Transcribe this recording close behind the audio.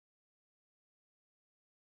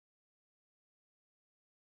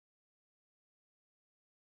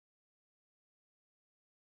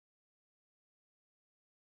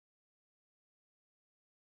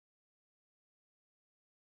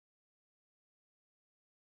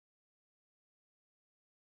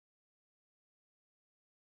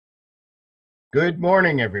Good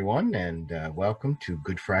morning, everyone, and welcome to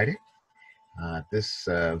Good Friday. This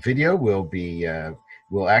video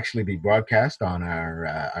will actually be broadcast on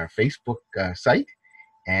our Facebook site,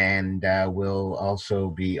 and will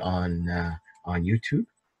also be on YouTube.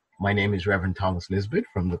 My name is Reverend Thomas Nisbett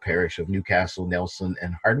from the Parish of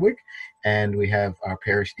Newcastle-Nelson-Hardwicke, and we have our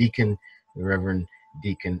Parish Deacon, the Reverend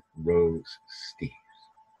Deacon Rose Steeves.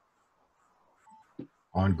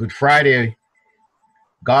 On Good Friday,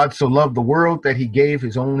 God so loved the world that he gave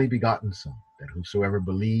his only begotten Son, that whosoever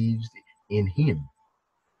believes in him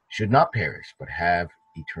should not perish, but have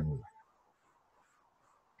eternal life.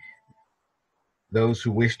 Those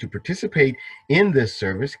who wish to participate in this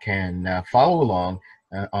service can follow along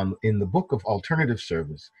in the Book of Alternative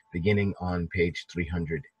Service, beginning on page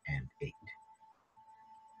 308.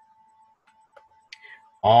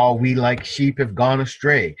 All we like sheep have gone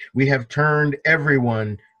astray. We have turned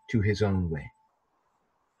everyone to his own way.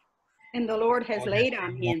 And the Lord has laid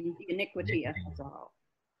on him the iniquity of us all.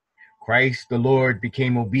 Christ the Lord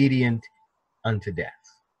became obedient unto death,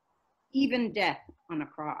 even death on a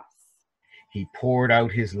cross. He poured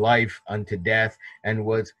out his life unto death and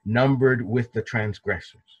was numbered with the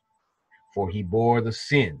transgressors. For he bore the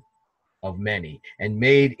sin of many and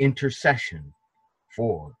made intercession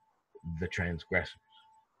for the transgressors.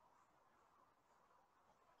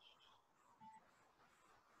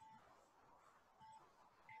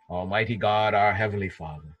 Almighty God, our Heavenly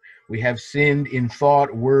Father, we have sinned in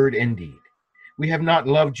thought, word, and deed. We have not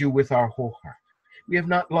loved you with our whole heart. We have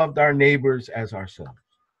not loved our neighbors as ourselves.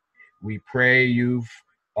 We pray you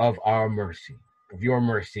of your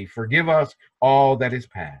mercy. Forgive us all that is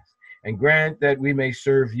past, and grant that we may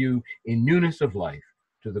serve you in newness of life,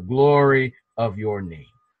 to the glory of your name.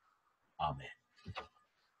 Amen.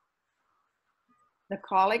 The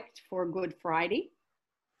Collect for Good Friday.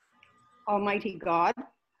 Almighty God,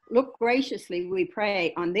 look graciously, we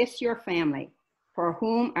pray, on this your family, for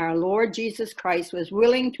whom our Lord Jesus Christ was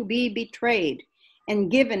willing to be betrayed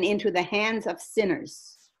and given into the hands of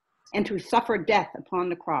sinners, and to suffer death upon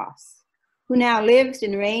the cross, who now lives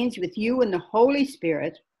and reigns with you in the Holy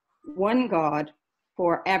Spirit, one God,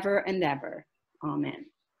 forever and ever. Amen.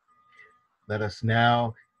 Let us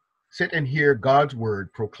now sit and hear God's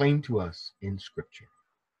word proclaimed to us in Scripture.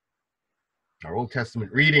 Our Old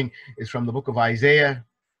Testament reading is from the book of Isaiah,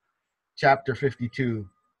 chapter 52,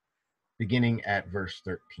 beginning at verse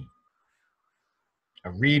 13.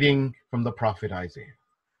 A reading from the prophet Isaiah.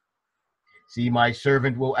 See, my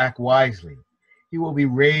servant will act wisely. He will be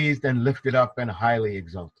raised and lifted up and highly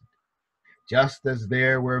exalted. Just as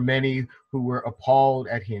there were many who were appalled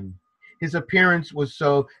at him, his appearance was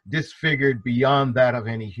so disfigured beyond that of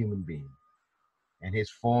any human being, and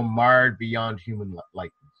his form marred beyond human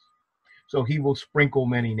likeness. So he will sprinkle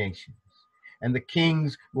many nations, and the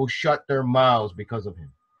kings will shut their mouths because of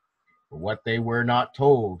him. For what they were not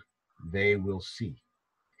told, they will see,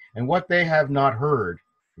 and what they have not heard,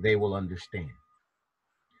 they will understand.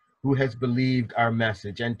 Who has believed our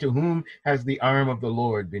message, and to whom has the arm of the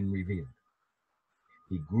Lord been revealed?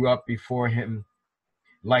 He grew up before him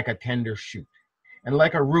like a tender shoot, and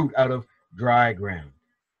like a root out of dry ground.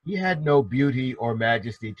 He had no beauty or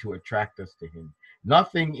majesty to attract us to him,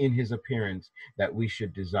 nothing in his appearance that we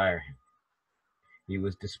should desire him. He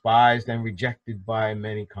was despised and rejected by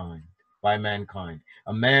mankind,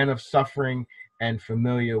 a man of suffering and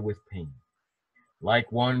familiar with pain.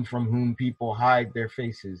 Like one from whom people hide their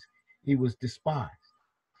faces, he was despised.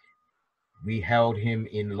 We held him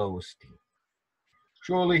in low esteem.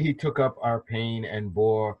 Surely he took up our pain and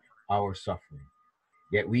bore our suffering.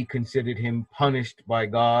 Yet we considered him punished by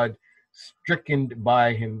God, stricken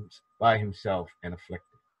by himself, and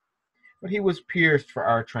afflicted. But he was pierced for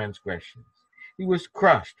our transgressions. He was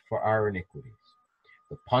crushed for our iniquities.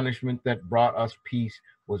 The punishment that brought us peace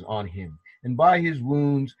was on him, and by his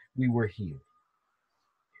wounds we were healed.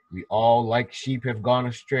 We all, like sheep, have gone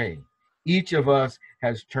astray. Each of us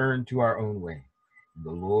has turned to our own way. The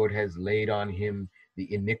Lord has laid on him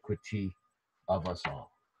the iniquity of us all.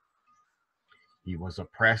 He was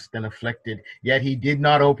oppressed and afflicted, yet he did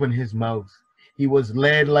not open his mouth. He was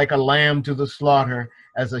led like a lamb to the slaughter,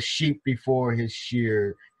 as a sheep before its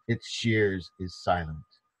shears is silent.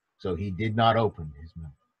 So he did not open his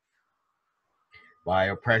mouth. By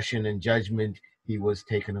oppression and judgment he was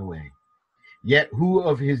taken away. Yet who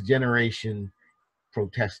of his generation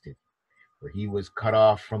protested? For he was cut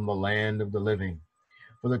off from the land of the living.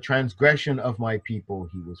 For the transgression of my people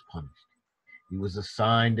he was punished. He was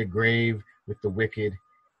assigned a grave with the wicked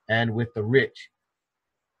and with the rich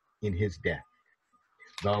in his death,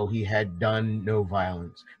 though he had done no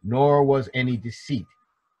violence, nor was any deceit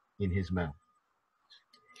in his mouth.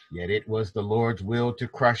 Yet it was the Lord's will to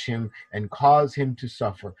crush him and cause him to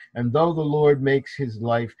suffer. And though the Lord makes his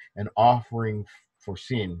life an offering for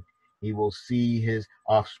sin, he will see his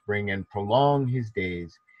offspring and prolong his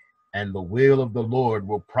days, and the will of the Lord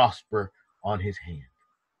will prosper on his hand.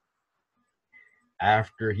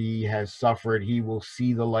 After he has suffered, he will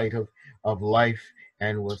see the light of life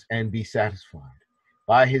and be satisfied.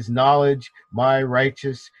 By his knowledge, my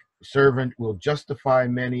righteous servant will justify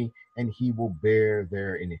many, and he will bear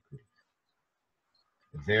their iniquities.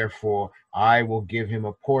 Therefore, I will give him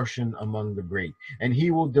a portion among the great, and he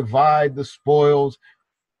will divide the spoils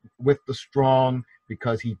with the strong,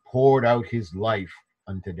 because he poured out his life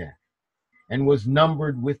unto death, and was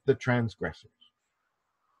numbered with the transgressors.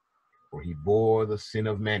 For he bore the sin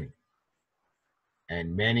of many,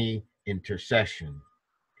 and many intercession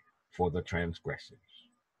for the transgressors.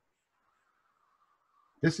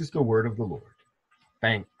 This is the word of the Lord.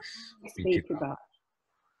 Thanks be to God.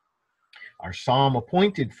 Our psalm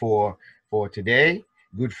appointed for today,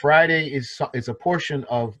 Good Friday, is a portion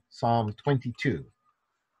of Psalm 22.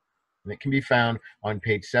 And it can be found on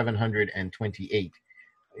page 728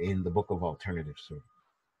 in the Book of Alternative Service.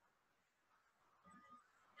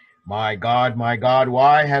 My God,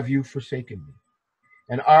 why have you forsaken me,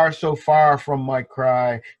 and are so far from my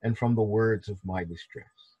cry and from the words of my distress?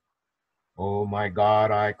 Oh, my God,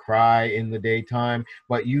 I cry in the daytime,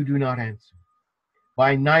 but you do not answer.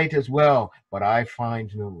 By night as well, but I find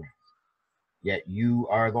no rest. Yet you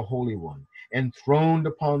are the Holy One, enthroned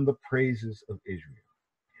upon the praises of Israel.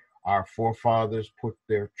 Our forefathers put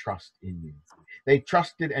their trust in you. They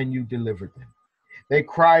trusted and you delivered them. They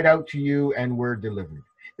cried out to you and were delivered.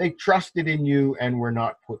 They trusted in you and were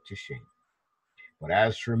not put to shame. But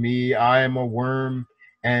as for me, I am a worm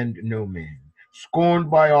and no man, scorned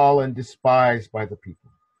by all and despised by the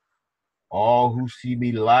people. All who see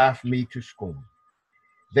me laugh me to scorn.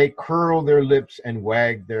 They curl their lips and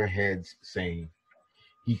wag their heads, saying,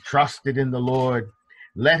 he trusted in the Lord.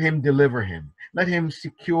 Let him deliver him. Let him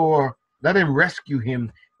rescue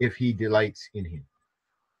him if he delights in him.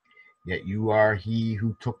 Yet you are he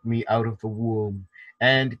who took me out of the womb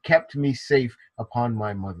and kept me safe upon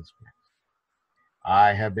my mother's breast.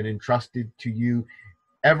 I have been entrusted to you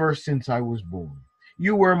ever since I was born.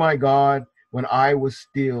 You were my God when I was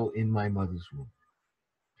still in my mother's womb.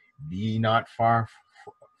 Be not far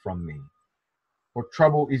from me, for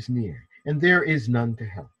trouble is near, and there is none to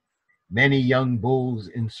help. Many young bulls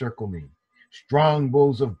encircle me. Strong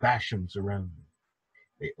bulls of Bashan surround me.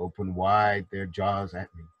 They open wide their jaws at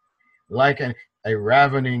me, like a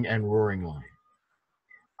ravening and roaring lion.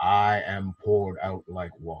 I am poured out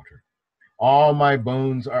like water. All my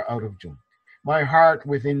bones are out of joint. My heart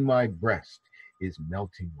within my breast is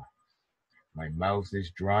melting wax. My mouth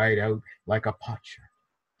is dried out like a potsherd.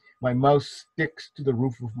 My mouth sticks to the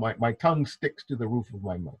roof of my tongue sticks to the roof of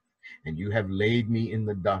my mouth, and you have laid me in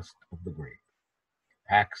the dust of the grave.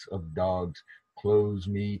 Packs of dogs close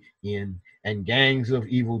me in, and gangs of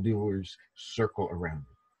evildoers circle around me.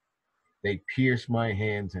 They pierce my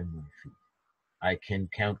hands and my feet. I can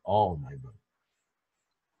count all my bones.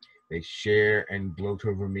 They share and gloat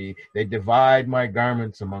over me. They divide my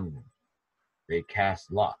garments among them. They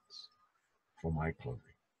cast lots for my clothing.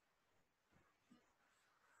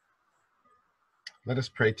 Let us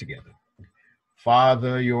pray together.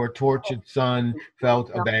 Father, your tortured Son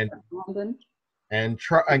felt abandoned and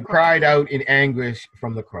cried out in anguish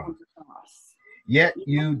from the cross. Yet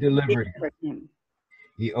you delivered him.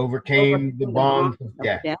 He overcame the bonds of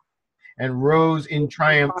death and rose in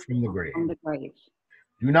triumph from the grave.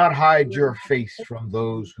 Do not hide your face from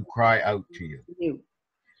those who cry out to you.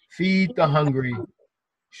 Feed the hungry,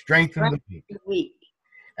 strengthen the weak,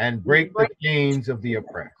 and break the chains of the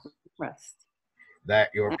oppressed, that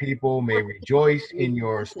your people may rejoice in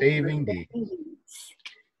your saving deeds.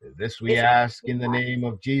 This we ask in the name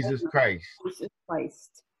of Jesus Christ,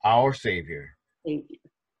 our Savior. Amen.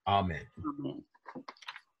 Amen.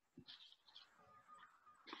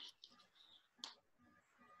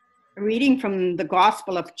 A reading from the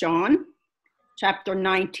Gospel of John, chapter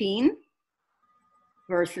 19,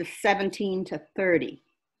 verses 17 to 30.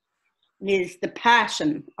 It is the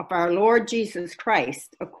passion of our Lord Jesus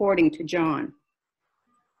Christ according to John.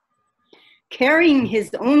 Carrying his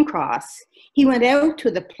own cross, he went out to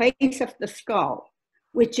the place of the skull,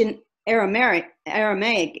 which in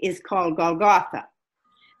Aramaic is called Golgotha.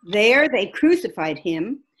 There they crucified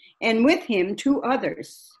him, and with him 2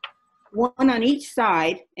 others, one on each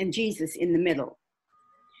side and Jesus in the middle.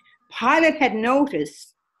 Pilate had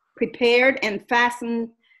prepared and fastened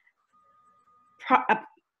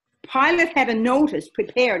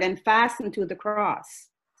to the cross.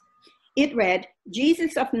 It read,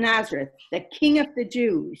 Jesus of Nazareth, the King of the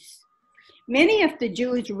Jews. Many of the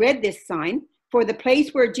Jews read this sign, for the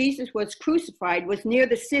place where Jesus was crucified was near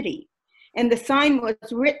the city, and the sign was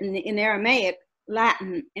written in Aramaic,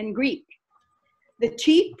 Latin, and Greek. The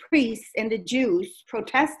chief priests and the Jews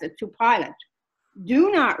protested to Pilate,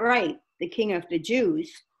 "Do not write the King of the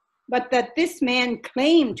Jews, but that this man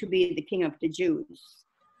claimed to be the King of the Jews."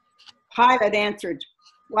 Pilate answered,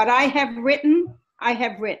 "What I have written, I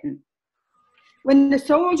have written." When the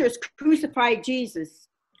soldiers crucified Jesus,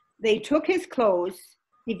 they took his clothes,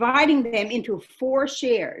 dividing them into 4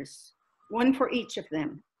 shares, one for each of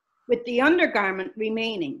them, with the undergarment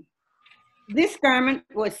remaining. This garment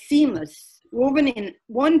was seamless, woven in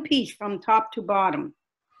one piece from top to bottom.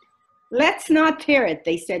 "Let's not tear it,"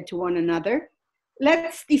 they said to one another.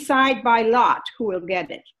 "Let's decide by lot who will get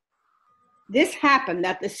it." This happened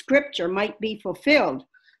that the scripture might be fulfilled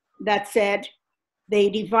that said, "They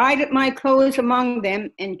divided my clothes among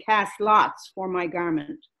them and cast lots for my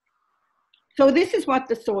garment." So this is what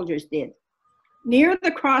the soldiers did. Near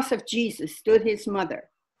the cross of Jesus stood his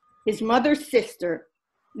mother's sister,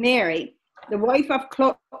 Mary, the wife of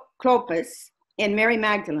Clopas, and Mary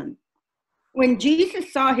Magdalene. When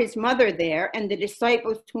Jesus saw his mother there and the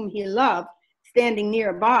disciples whom he loved standing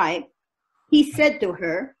nearby, he said to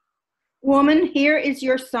her, "Woman, here is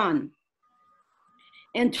your son."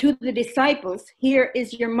 And to the disciples, "Here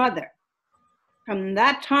is your mother." From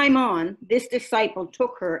that time on, this disciple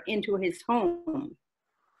took her into his home.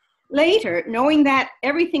 Later, knowing that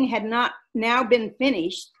everything had not now been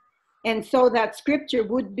finished, and so that scripture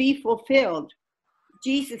would be fulfilled,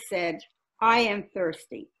 Jesus said, "I am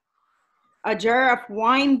thirsty." A jar of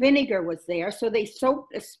wine vinegar was there, so they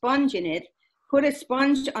soaked a sponge in it, put a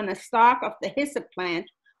sponge on a stalk of the hyssop plant,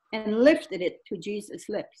 and lifted it to Jesus'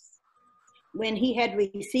 lips. When he had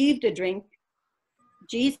received a drink,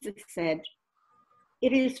 Jesus said,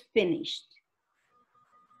 "It is finished."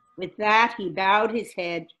 With that, he bowed his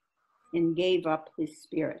head and gave up his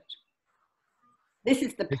spirit. This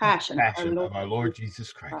is the passion of our Lord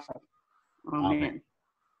Jesus Christ. Amen.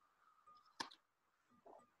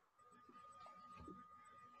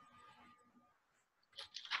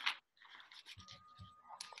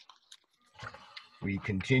 We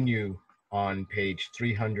continue on page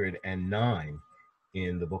 309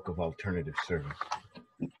 in the Book of Alternative Service.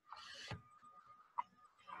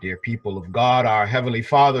 Dear people of God, our Heavenly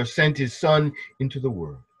Father sent his Son into the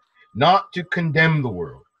world, not to condemn the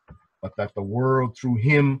world, but that the world through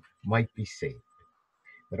him might be saved,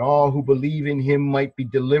 that all who believe in him might be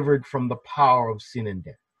delivered from the power of sin and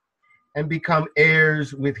death, and become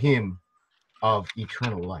heirs with him of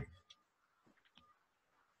eternal life.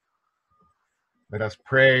 Let us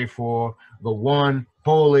pray for the one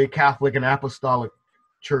holy Catholic and Apostolic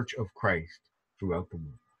Church of Christ throughout the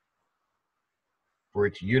world, for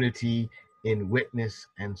its unity in witness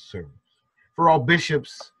and service, for all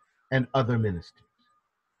bishops and other ministers,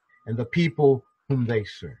 and the people whom they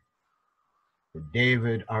serve, for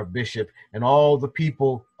David, our bishop, and all the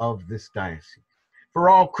people of this diocese, for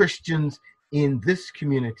all Christians in this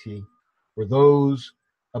community, for those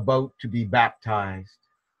about to be baptized,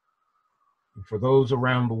 and for those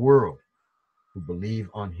around the world who believe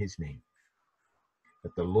on his name,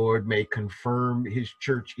 that the Lord may confirm his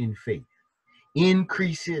church in faith,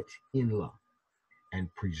 increase it in love,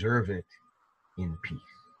 and preserve it in peace.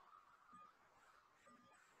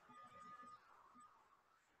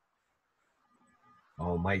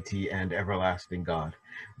 Almighty and everlasting God,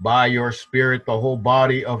 by your Spirit, the whole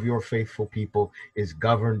body of your faithful people is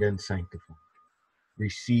governed and sanctified.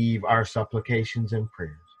 Receive our supplications and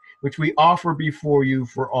prayers, which we offer before you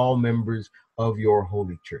for all members of your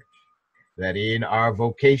holy church, that in our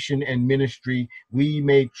vocation and ministry we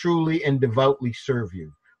may truly and devoutly serve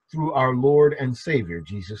you through our Lord and Savior,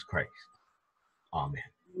 Jesus Christ. Amen.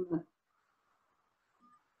 Amen.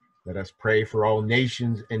 Let us pray for all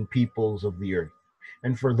nations and peoples of the earth,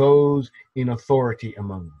 and for those in authority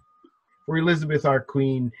among them, for Elizabeth, our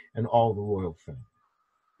Queen, and all the royal family,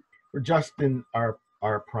 for Justin, our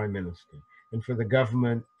Prime Minister, and for the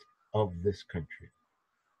government of this country,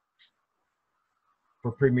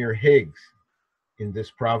 for Premier Higgs in this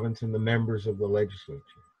province and the members of the legislature,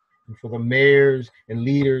 and for the mayors and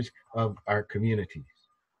leaders of our communities,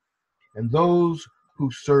 and those who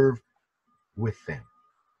serve with them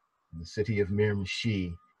in the city of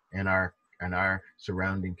Miramichi and our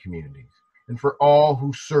surrounding communities, and for all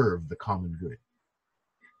who serve the common good,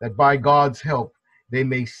 that by God's help they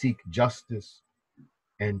may seek justice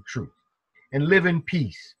and truth, and live in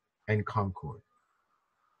peace and concord.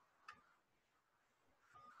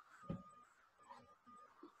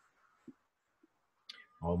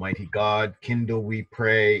 Almighty God, kindle, we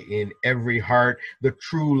pray, in every heart the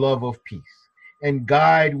true love of peace, and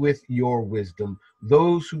guide with your wisdom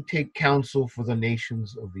those who take counsel for the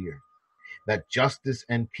nations of the earth, that justice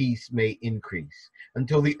and peace may increase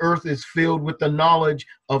until the earth is filled with the knowledge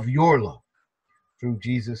of your love. Through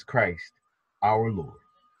Jesus Christ, our Lord.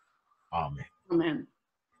 Amen. Amen.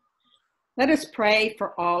 Let us pray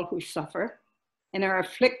for all who suffer and are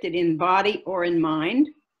afflicted in body or in mind,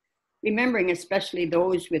 remembering especially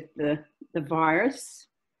those with the virus.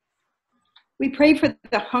 We pray for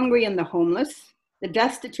the hungry and the homeless, the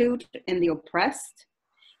destitute and the oppressed,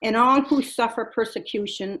 and all who suffer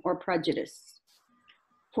persecution or prejudice.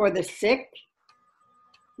 For the sick,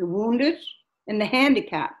 the wounded, and the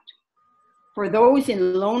handicapped. For those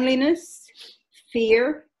in loneliness,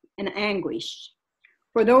 fear, and anguish.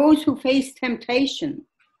 For those who face temptation,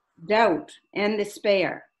 doubt, and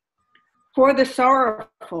despair. For the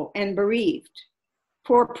sorrowful and bereaved.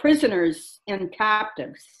 For prisoners and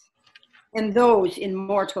captives, and those in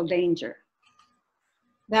mortal danger.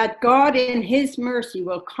 That God in his mercy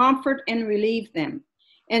will comfort and relieve them,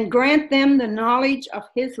 and grant them the knowledge of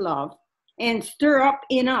his love, and stir up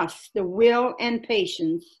in us the will and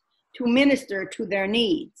patience to minister to their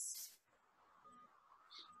needs.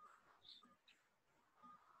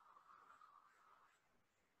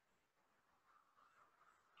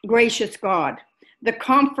 Gracious God, the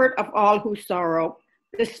comfort of all who sorrow,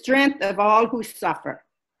 the strength of all who suffer,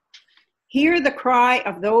 hear the cry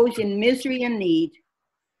of those in misery and need.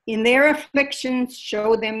 In their afflictions,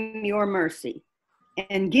 show them your mercy,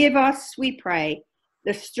 and give us, we pray,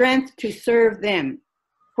 the strength to serve them,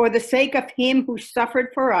 for the sake of him who suffered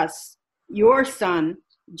for us, your Son,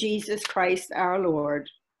 Jesus Christ our Lord.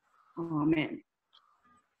 Amen.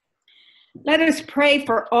 Let us pray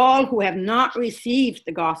for all who have not received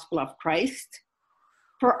the gospel of Christ,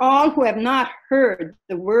 for all who have not heard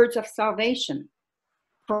the words of salvation,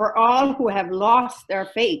 for all who have lost their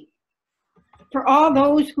faith, for all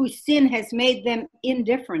those whose sin has made them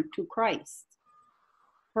indifferent to Christ,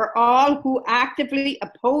 for all who actively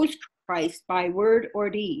oppose Christ by word or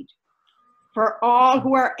deed, for all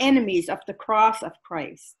who are enemies of the cross of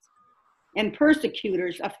Christ and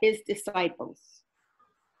persecutors of his disciples,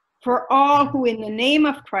 for all who in the name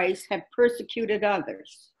of Christ have persecuted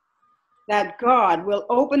others, that God will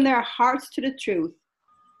open their hearts to the truth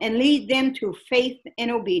and lead them to faith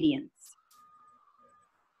and obedience.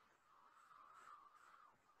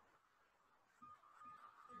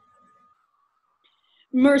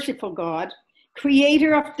 Merciful God,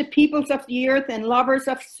 creator of the peoples of the earth and lovers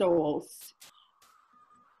of souls,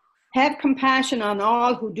 have compassion on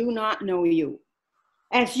all who do not know you.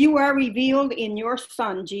 As you are revealed in your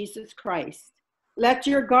Son, Jesus Christ, let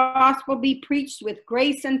your gospel be preached with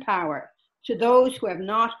grace and power to those who have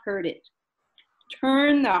not heard it.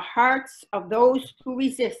 Turn the hearts of those who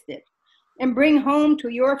resist it, and bring home to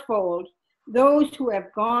your fold those who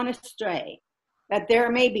have gone astray, that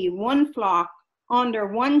there may be one flock under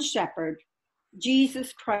one shepherd,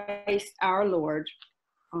 Jesus Christ our Lord.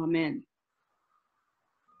 Amen.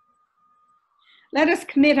 Let us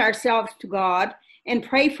commit ourselves to God and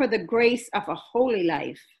pray for the grace of a holy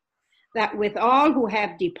life, that with all who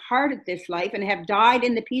have departed this life and have died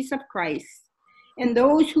in the peace of Christ, and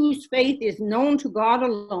those whose faith is known to God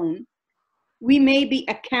alone, we may be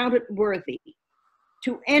accounted worthy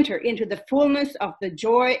to enter into the fullness of the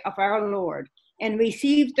joy of our Lord and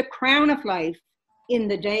receive the crown of life in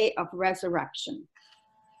the day of resurrection.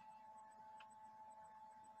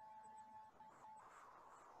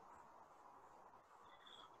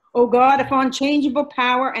 O God of unchangeable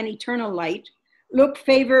power and eternal light, look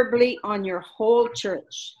favorably on your whole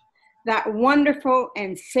church, that wonderful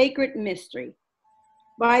and sacred mystery.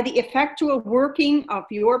 By the effectual working of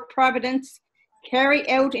your providence, carry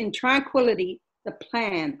out in tranquility the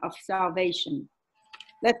plan of salvation.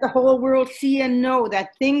 Let the whole world see and know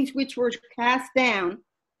that things which were cast down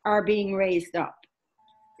are being raised up,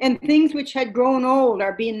 and things which had grown old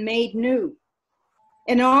are being made new,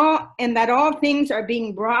 and that all things are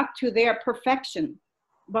being brought to their perfection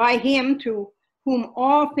by him to whom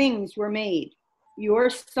all things were made, your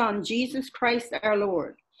Son, Jesus Christ our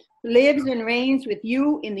Lord, lives and reigns with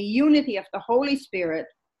you in the unity of the Holy Spirit,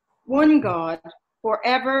 one God,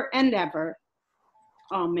 forever and ever.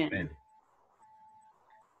 Amen. Amen.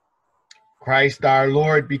 Christ our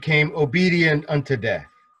Lord became obedient unto death.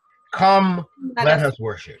 Come, let us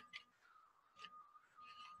worship.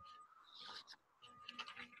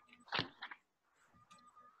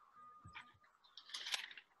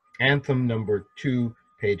 Anthem number 2,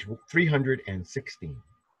 page 316.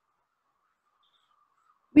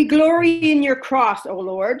 We glory in your cross, O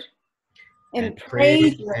Lord. and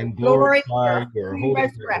praise your and glory, glorify your your holy holy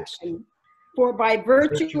resurrection. For by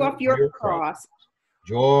virtue of your cross,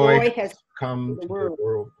 joy has come to the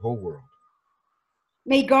whole world.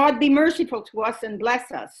 May God be merciful to us and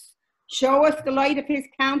bless us. Show us the light of his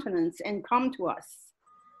countenance and come to us.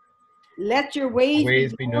 Let your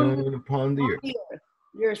ways be known upon the earth.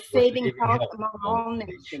 Your saving help among all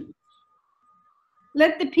nations.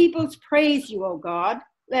 Let the peoples praise you, O God.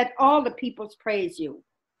 Let all the peoples praise you.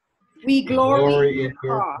 We glory in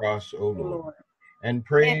your cross, O Lord, and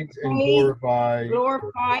praise and glorify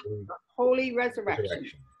your holy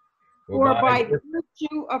resurrection. For by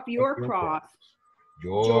virtue of your cross,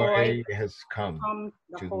 joy has come to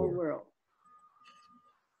the whole world.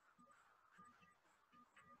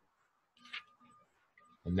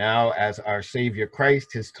 And now, as our Savior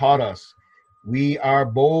Christ has taught us, we are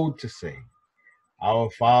bold to say, Our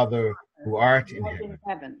Father, who art in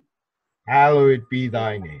heaven, hallowed be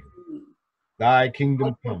thy name. Thy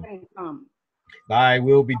kingdom come. Thy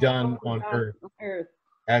will be done on earth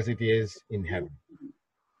as it is in heaven.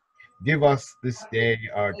 Give us this day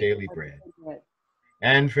our daily bread,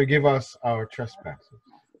 and forgive us our trespasses,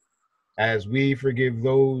 as we forgive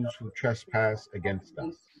those who trespass against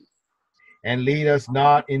us. And lead us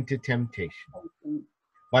not into temptation,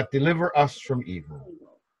 but deliver us from evil.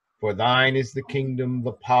 For thine is the kingdom,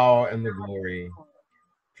 the power, and the glory,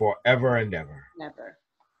 forever and ever.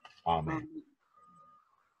 Amen.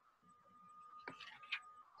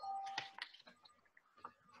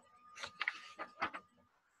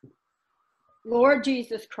 Lord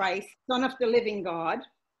Jesus Christ, Son of the living God,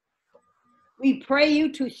 we pray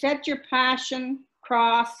you to set your passion,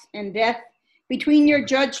 cross, and death between your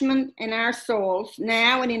judgment and our souls,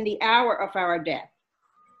 now and in the hour of our death.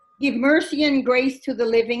 Give mercy and grace to the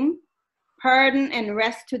living, pardon and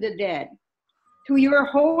rest to the dead. To your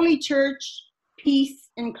holy church,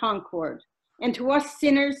 peace and concord, and to us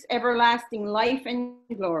sinners, everlasting life and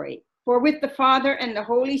glory. For with the Father and the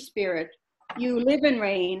Holy Spirit, you live and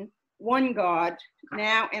reign, one God,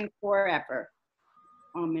 now and forever.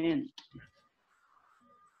 Amen.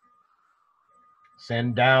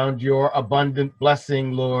 Send down your abundant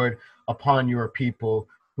blessing, Lord, upon your people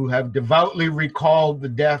who have devoutly recalled the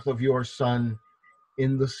death of your Son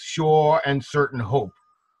in the sure and certain hope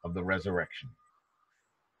of the resurrection.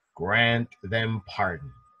 Grant them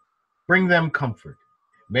pardon. Bring them comfort.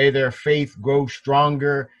 May their faith grow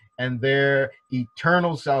stronger and their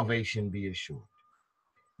eternal salvation be assured.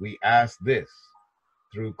 We ask this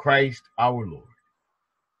through Christ our Lord.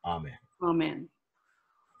 Amen. Amen.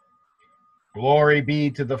 Glory be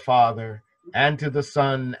to the Father, and to the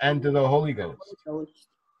Son, and to the Holy Ghost,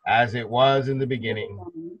 as it was in the beginning,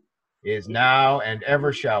 is now, and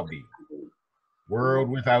ever shall be, world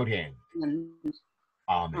without end.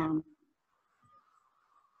 Amen.